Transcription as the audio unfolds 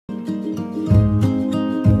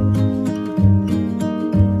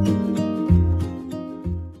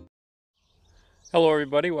Hello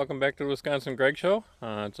everybody, welcome back to the Wisconsin Greg Show.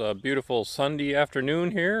 It's a beautiful Sunday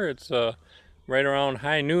afternoon here. It's right around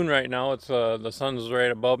high noon right now. It's the sun's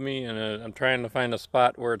right above me, and I'm trying to find a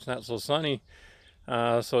spot where it's not so sunny.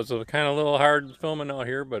 So it's a kind of little hard filming out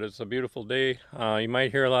here, but it's a beautiful day. You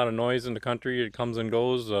might hear a lot of noise in the country. It comes and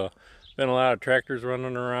goes. Been a lot of tractors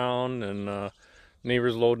running around and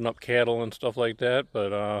neighbors loading up cattle and stuff like that.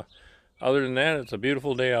 But other than that, it's a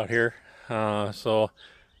beautiful day out here. So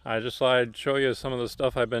I just thought I'd show you some of the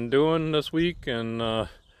stuff I've been doing this week and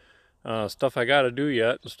stuff I got to do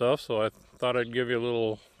yet and stuff. So I thought I'd give you a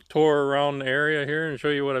little tour around the area here and show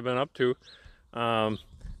you what I've been up to.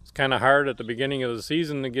 It's kind of hard at the beginning of the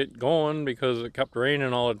season to get going because it kept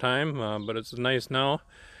raining all the time, but it's nice now.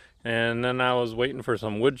 And then I was waiting for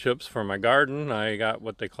some wood chips for my garden. I got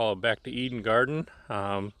what they call a Back to Eden garden.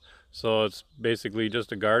 So it's basically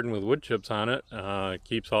just a garden with wood chips on it. It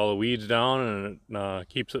keeps all the weeds down, and it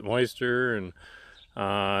keeps it moisture, and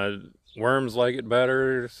worms like it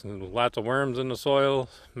better. Lots of worms in the soil,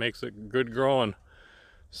 makes it good growing.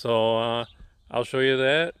 So I'll show you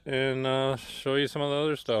that and show you some of the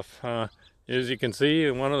other stuff. As you can see,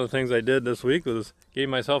 one of the things I did this week was gave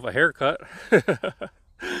myself a haircut.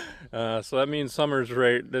 So that means summer's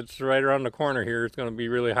it's right around the corner here. It's going to be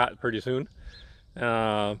really hot pretty soon.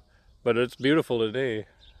 But it's beautiful today.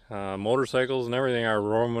 Motorcycles and everything are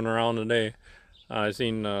roaming around today. I've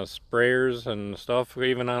seen sprayers and stuff,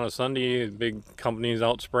 even on a Sunday, big companies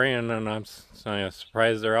out spraying, and I'm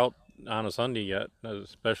surprised they're out on a Sunday yet,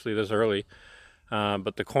 especially this early.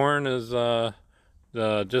 But the corn is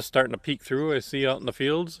just starting to peek through, I see out in the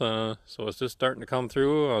fields. So it's just starting to come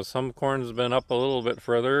through. Some corn's been up a little bit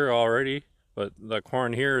further already, but the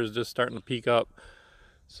corn here is just starting to peek up.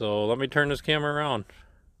 So let me turn this camera around.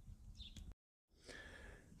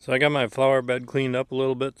 So I got my flower bed cleaned up a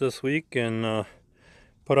little bit this week and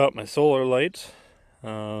put out my solar lights.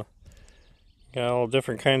 Got all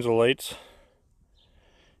different kinds of lights.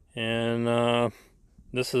 And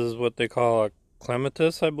this is what they call a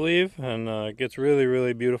clematis, I believe. And it gets really,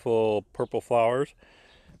 really beautiful purple flowers.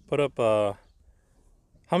 Put up a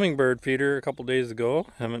hummingbird feeder a couple days ago.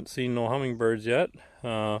 Haven't seen no hummingbirds yet.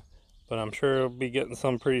 But I'm sure I'll be getting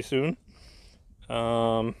some pretty soon.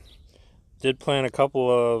 Did plant a couple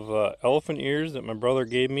of elephant ears that my brother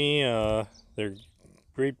gave me. They're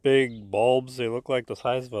great big bulbs. They look like the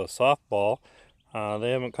size of a softball. They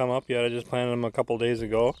haven't come up yet. I just planted them a couple days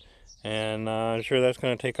ago. And I'm sure that's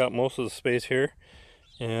going to take up most of the space here.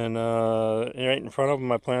 And right in front of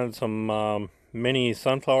them I planted some mini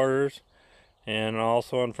sunflowers. And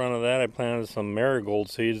also in front of that I planted some marigold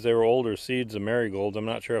seeds. They were older seeds of marigolds. I'm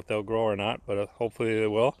not sure if they'll grow or not, but hopefully they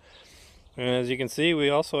will. And as you can see, we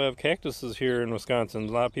also have cactuses here in Wisconsin.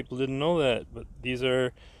 A lot of people didn't know that, but these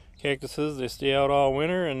are cactuses. They stay out all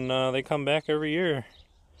winter and they come back every year.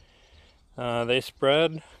 They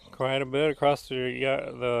spread quite a bit across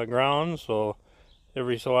the ground, so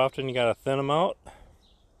every so often you gotta thin them out.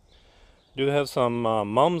 Do have some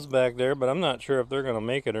mums back there, but I'm not sure if they're gonna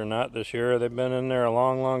make it or not this year. They've been in there a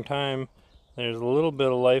long, long time. There's a little bit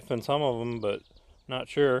of life in some of them, but not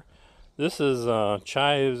sure. This is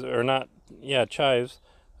chives, or not, yeah, chives.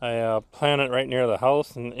 I plant it right near the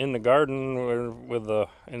house and in the garden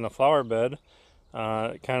in the flower bed.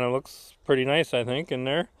 It kind of looks pretty nice, I think, in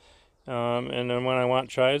there. And then when I want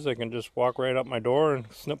chives, I can just walk right up my door and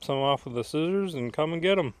snip some off with the scissors and come and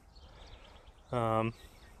get them.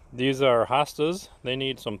 These are hostas. They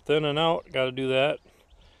need some thinning out. Got to do that.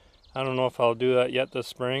 I don't know if I'll do that yet this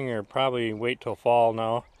spring, or probably wait till fall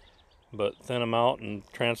now. But thin them out and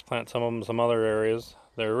transplant some of them some other areas.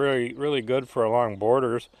 They're really, really good for along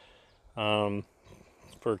borders,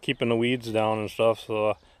 for keeping the weeds down and stuff.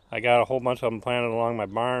 So I got a whole bunch of them planted along my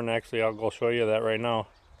barn. Actually, I'll go show you that right now.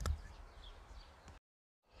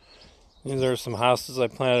 These are some hostas I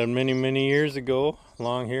planted many, many years ago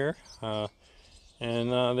along here. And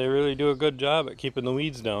they really do a good job at keeping the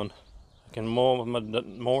weeds down. I can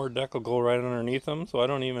mower deck will go right underneath them, so I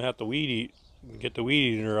don't even have to get the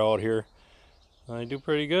weed eater out here. They do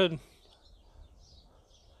pretty good.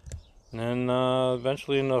 And then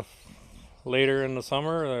eventually later in the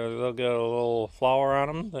summer, they'll get a little flower on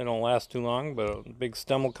them. They don't last too long, but a big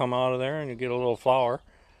stem will come out of there and you get a little flower.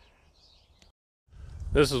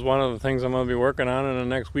 This is one of the things I'm going to be working on in the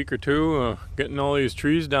next week or two, getting all these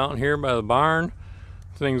trees down here by the barn.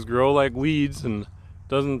 Things grow like weeds, and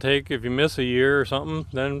doesn't take, if you miss a year or something,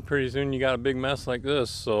 then pretty soon you got a big mess like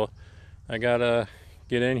this. So I gotta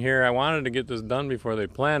get in here. I wanted to get this done before they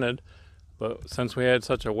planted, but since we had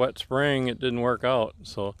such a wet spring, it didn't work out.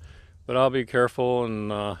 So, but I'll be careful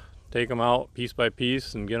and take them out piece by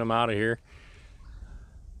piece and get them out of here.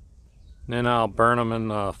 And then I'll burn them in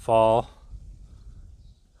the fall.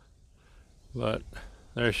 But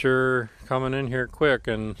they're sure coming in here quick,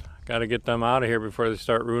 and got to get them out of here before they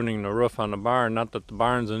start ruining the roof on the barn. Not that the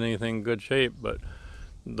barn's in anything good shape, but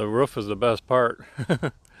the roof is the best part.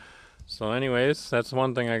 So anyways, that's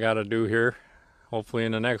one thing I got to do here, hopefully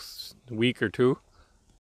in the next week or two.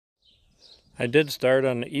 I did start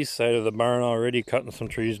on the east side of the barn already, cutting some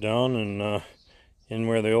trees down, and in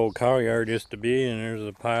where the old cow yard used to be, and there's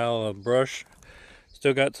a pile of brush.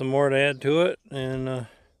 Still got some more to add to it, and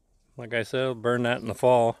like I said, I'll burn that in the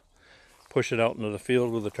fall. Push it out into the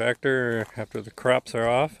field with the tractor after the crops are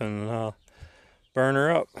off, and burn her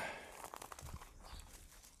up.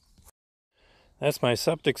 That's my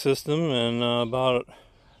septic system, and about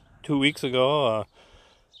 2 weeks ago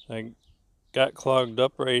I got clogged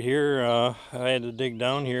up right here. I had to dig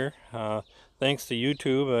down here. Thanks to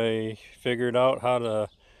YouTube, I figured out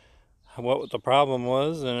what the problem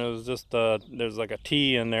was, and it was just there's like a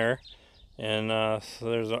T in there, and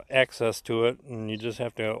so there's access to it, and you just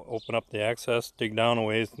have to open up the access, dig down a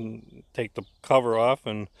ways, and take the cover off,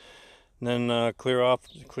 and then clear out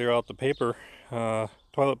the paper.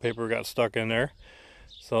 Toilet paper got stuck in there.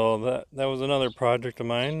 So that was another project of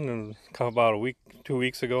mine, and about 2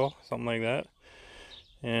 weeks ago, something like that.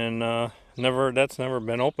 And that's never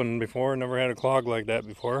been opened before. Never had a clog like that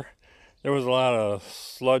before. There was a lot of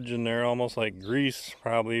sludge in there, almost like grease,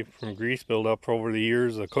 probably from grease buildup over the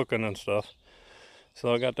years of cooking and stuff.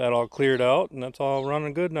 So I got that all cleared out, and that's all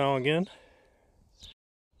running good now again.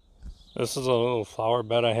 This is a little flower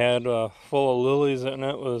bed I had full of lilies, and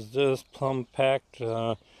it was just plumb packed.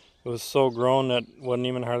 It was so grown that wouldn't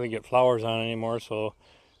even hardly get flowers on anymore. So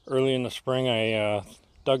early in the spring I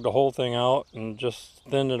dug the whole thing out and just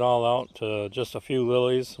thinned it all out to just a few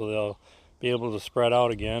lilies, so they'll be able to spread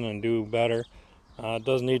out again and do better. It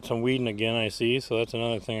does need some weeding again, I see, so that's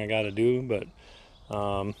another thing I got to do, but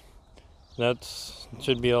that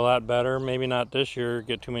should be a lot better. Maybe not this year,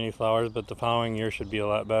 get too many flowers, but the following year should be a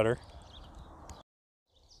lot better.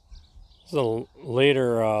 This is a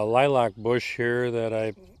later lilac bush here that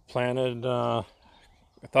I planted. I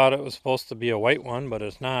thought it was supposed to be a white one, but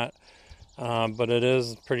it's not. But it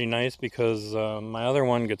is pretty nice because my other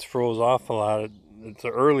one gets froze off a lot. It's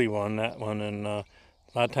an early one, that one, and a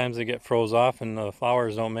lot of times they get froze off and the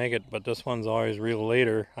flowers don't make it, but this one's always real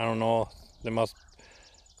later. I don't know, they must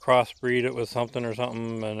crossbreed it with something or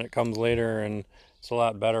something, and it comes later, and it's a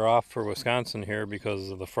lot better off for Wisconsin here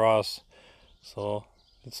because of the frost. So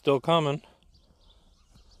it's still coming.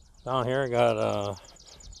 Down here I got a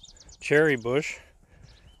cherry bush,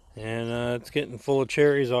 and it's getting full of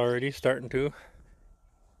cherries already, starting to.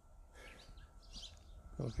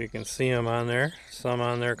 Hope you can see them on there. Some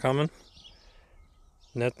on there coming.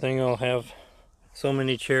 And that thing will have so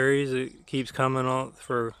many cherries, it keeps coming out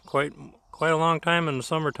for quite a long time in the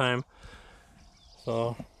summertime.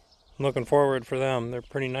 So I'm looking forward for them. They're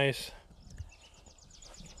pretty nice.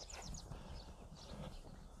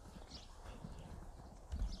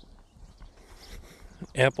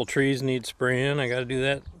 Apple trees need spraying. I got to do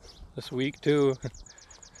that this week too.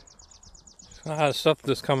 A lot of stuff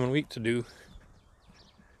this coming week to do.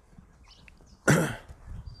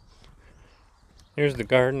 Here's the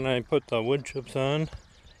garden I put the wood chips on.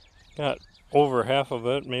 Got over half of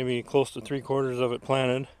it, maybe close to 3/4 of it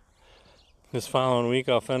planted. This following week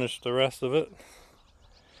I'll finish the rest of it.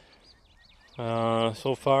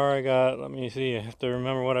 So far I got, let me see, I have to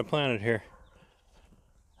remember what I planted here.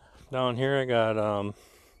 Down here I got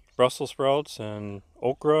Brussels sprouts and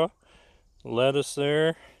okra, lettuce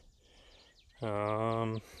there,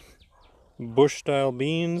 bush style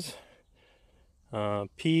beans,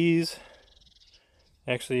 peas.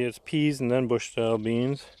 Actually it's peas and then bush style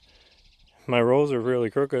beans. My rows are really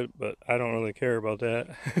crooked, but I don't really care about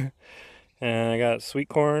that. And I got sweet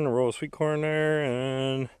corn, a row of sweet corn there,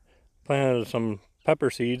 and planted some pepper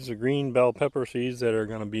seeds, the green bell pepper seeds that are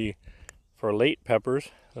going to be for late peppers.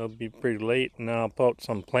 They'll be pretty late, and then I'll put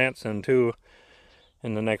some plants in too.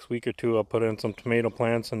 In the next week or two I'll put in some tomato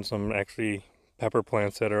plants and some actually pepper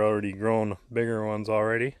plants that are already grown, bigger ones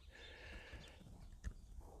already.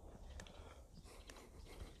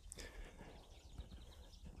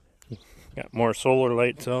 Got more solar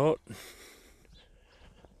lights out.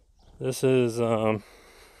 This is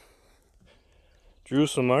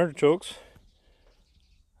Jerusalem artichokes.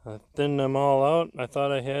 I thinned them all out. I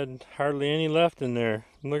thought I had hardly any left in there.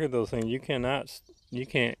 Look at those things. You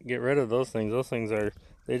can't get rid of those things. Those things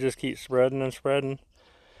they just keep spreading and spreading.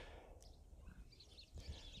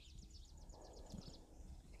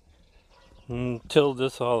 And tilled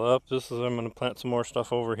this all up. I'm going to plant some more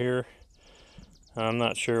stuff over here. I'm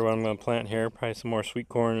not sure what I'm going to plant here. Probably some more sweet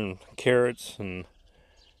corn and carrots, and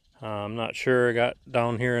I'm not sure. I got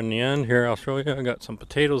down here in the end. Here, I'll show you. I got some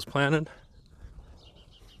potatoes planted.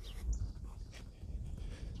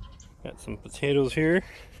 Got some potatoes here.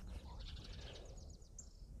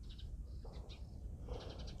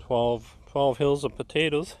 12 hills of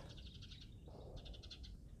potatoes.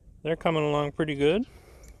 They're coming along pretty good.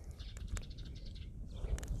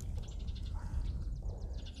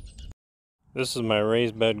 This is my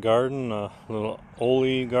raised bed garden, a little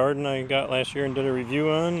Oli garden I got last year and did a review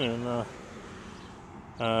on, and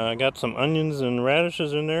I got some onions and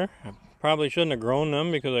radishes in there. I probably shouldn't have grown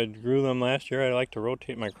them because I grew them last year. I like to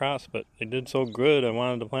rotate my crops, but they did so good I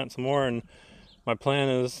wanted to plant some more, and my plan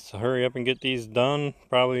is to hurry up and get these done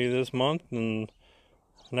probably this month, and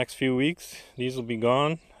next few weeks these will be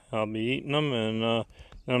gone. I'll be eating them, and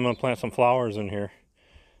then I'm going to plant some flowers in here.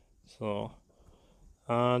 So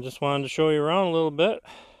just wanted to show you around a little bit.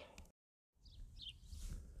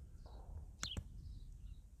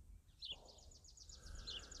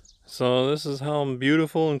 So this is how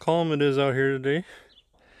beautiful and calm it is out here today.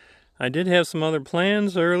 I did have some other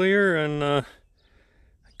plans earlier, and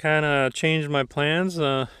kind of changed my plans.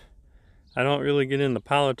 I don't really get into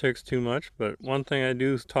politics too much, but one thing I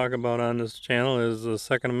do talk about on this channel is the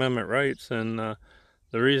Second Amendment rights, and the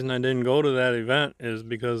reason I didn't go to that event is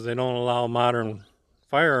because they don't allow modern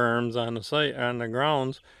firearms on the site, on the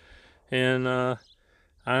grounds, and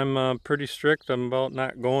I'm pretty strict about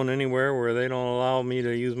not going anywhere where they don't allow me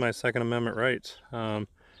to use my Second Amendment rights.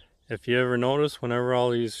 If you ever notice, whenever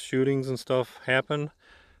all these shootings and stuff happen,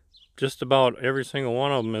 just about every single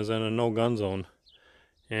one of them is in a no-gun zone,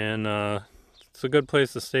 and it's a good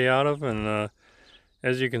place to stay out of. And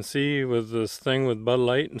as you can see with this thing with Bud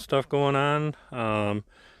Light and stuff going on,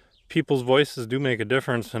 people's voices do make a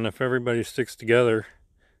difference, and if everybody sticks together,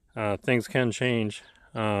 things can change.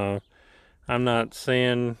 I'm not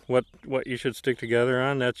saying what you should stick together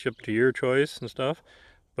on. That's up to your choice and stuff,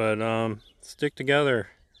 but stick together,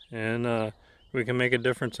 and we can make a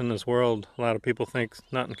difference in this world. A lot of people think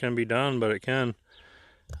nothing can be done, but it can.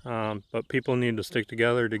 But people need to stick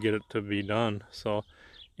together to get it to be done. So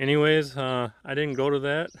anyways, I didn't go to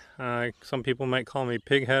that. Some people might call me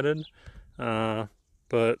pig-headed,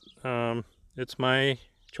 but it's my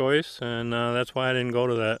choice, and that's why I didn't go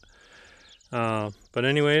to that. But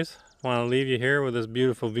anyways, I want to leave you here with this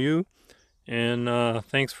beautiful view, and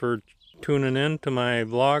thanks for tuning in to my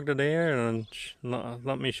vlog today, and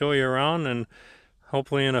let me show you around, and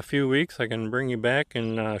hopefully in a few weeks I can bring you back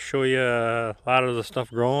and show you a lot of the stuff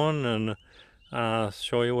growing, and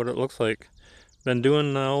show you what it looks like. Been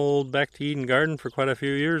doing the old Back to Eden garden for quite a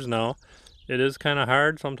few years now. It is kind of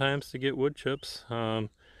hard sometimes to get wood chips, but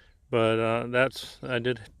that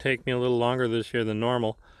did take me a little longer this year than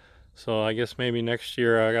normal. So I guess maybe next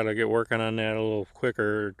year I gotta get working on that a little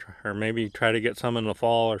quicker, or maybe try to get some in the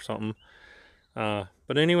fall or something.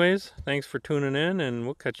 But anyways, thanks for tuning in, and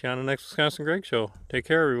we'll catch you on the next Wisconsin Greg Show. Take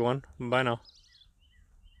care, everyone. Bye now.